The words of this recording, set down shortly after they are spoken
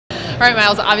All right,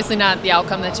 Miles, obviously not the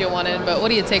outcome that you wanted, but what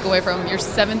do you take away from your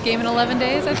 7th game in 11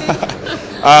 days, I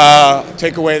think?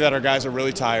 Take away that our guys are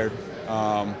really tired,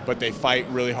 but they fight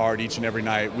really hard each and every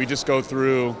night. We just go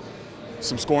through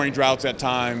some scoring droughts at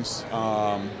times,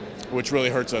 which really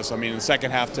hurts us. I mean, in the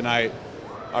second half tonight,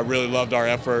 I really loved our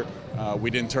effort. We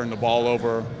didn't turn the ball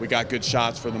over. We got good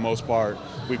shots for the most part.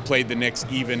 We played the Knicks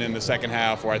even in the second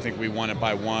half, where I think we won it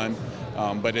by 1.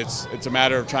 But it's a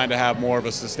matter of trying to have more of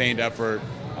a sustained effort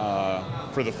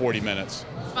for the 40 minutes.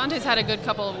 Devontae's had a good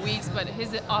couple of weeks, but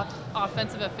his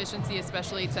offensive efficiency,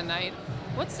 especially tonight,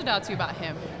 what stood out to you about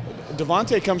him?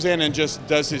 Devontae comes in and just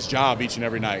does his job each and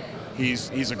every night.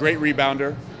 He's a great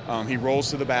rebounder. He rolls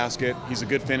to the basket. He's a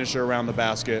good finisher around the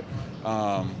basket.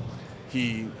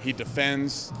 He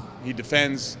defends. He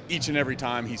defends each and every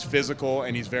time. He's physical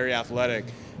and he's very athletic.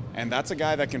 And that's a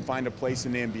guy that can find a place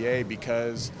in the NBA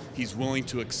because he's willing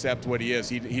to accept what he is.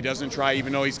 He doesn't try,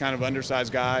 even though he's kind of an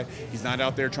undersized guy, he's not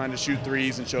out there trying to shoot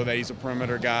threes and show that he's a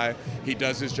perimeter guy. He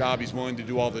does his job. He's willing to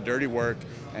do all the dirty work.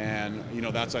 And, you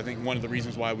know, that's, I think, one of the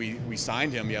reasons why we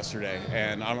signed him yesterday.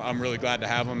 And I'm really glad to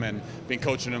have him, and been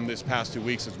coaching him this past 2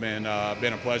 weeks has been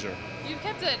a pleasure. You've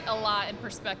kept it a lot in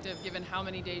perspective given how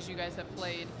many days you guys have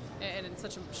played and in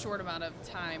such a short amount of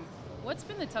time. What's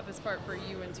been the toughest part for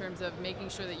you in terms of making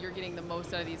sure that you're getting the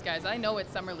most out of these guys? I know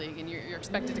it's Summer League and you're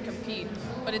expected to compete,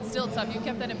 but it's still tough. You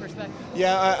kept that in perspective.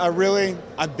 Yeah,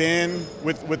 I've been,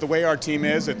 with the way our team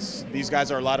is, these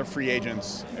guys are a lot of free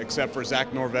agents, except for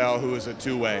Zach Norvell, who is a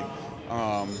two-way.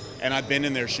 And I've been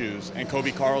in their shoes, and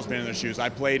Kobe Carl's been in their shoes. I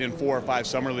played in 4 or 5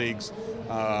 summer leagues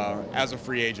as a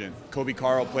free agent. Kobe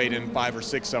Carl played in 5 or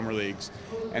 6 summer leagues.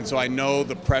 And so I know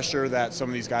the pressure that some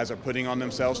of these guys are putting on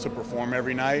themselves to perform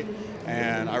every night.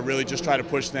 And I really just try to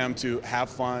push them to have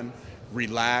fun,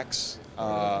 relax,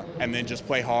 and then just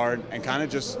play hard and kind of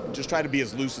just try to be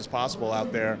as loose as possible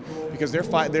out there, because they're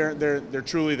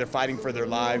fighting for their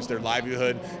lives, their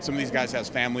livelihood. Some of these guys have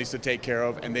families to take care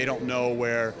of, and they don't know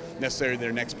where necessarily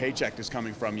their next paycheck is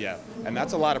coming from yet. And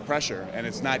that's a lot of pressure, and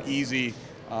it's not easy.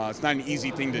 It's not an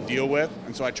easy thing to deal with,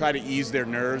 and so I try to ease their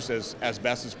nerves as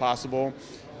best as possible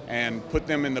and put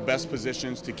them in the best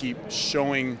positions to keep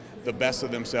showing the best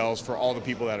of themselves for all the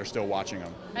people that are still watching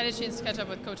them. I had a chance to catch up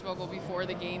with Coach Vogel before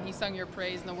the game. He sung your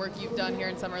praise and the work you've done here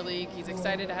in Summer League. He's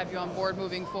excited to have you on board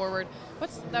moving forward.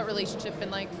 What's that relationship been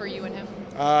like for you and him?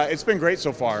 It's been great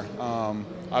so far.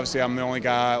 Obviously, I'm the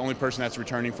only person that's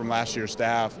returning from last year's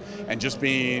staff, and just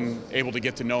being able to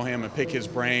get to know him and pick his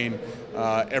brain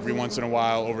every once in a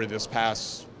while over this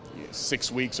past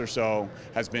 6 weeks or so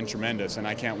has been tremendous, and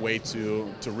I can't wait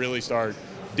to really start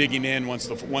digging in once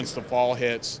the fall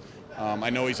hits. I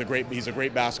know he's a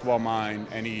great basketball mind,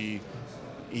 and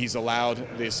he's allowed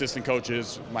the assistant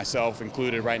coaches, myself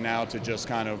included right now, to just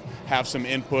kind of have some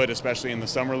input, especially in the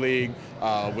summer league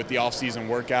with the off-season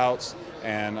workouts.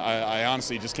 And I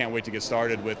honestly just can't wait to get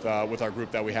started with our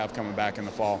group that we have coming back in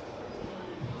the fall.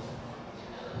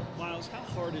 Miles, how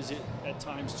hard is it at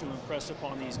times to impress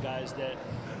upon these guys that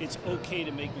it's okay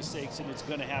to make mistakes and it's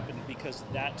going to happen, because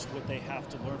that's what they have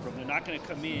to learn from? They're not going to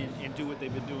come in and do what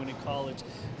they've been doing in college.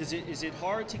 Is it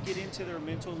hard to get into their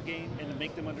mental game and to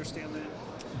make them understand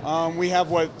that? We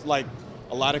have what, like,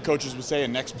 a lot of coaches would say, a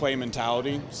next play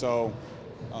mentality. So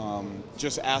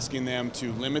just asking them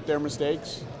to limit their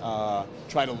mistakes,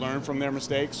 try to learn from their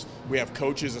mistakes. We have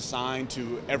coaches assigned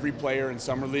to every player in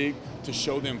Summer League to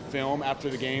show them film after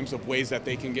the games of ways that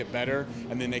they can get better,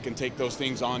 and then they can take those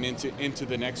things on into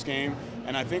the next game.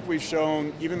 And I think we've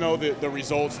shown, even though the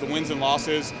results, the wins and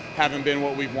losses haven't been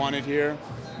what we've wanted here,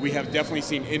 we have definitely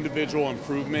seen individual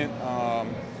improvement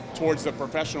towards the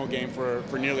professional game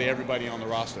for nearly everybody on the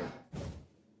roster.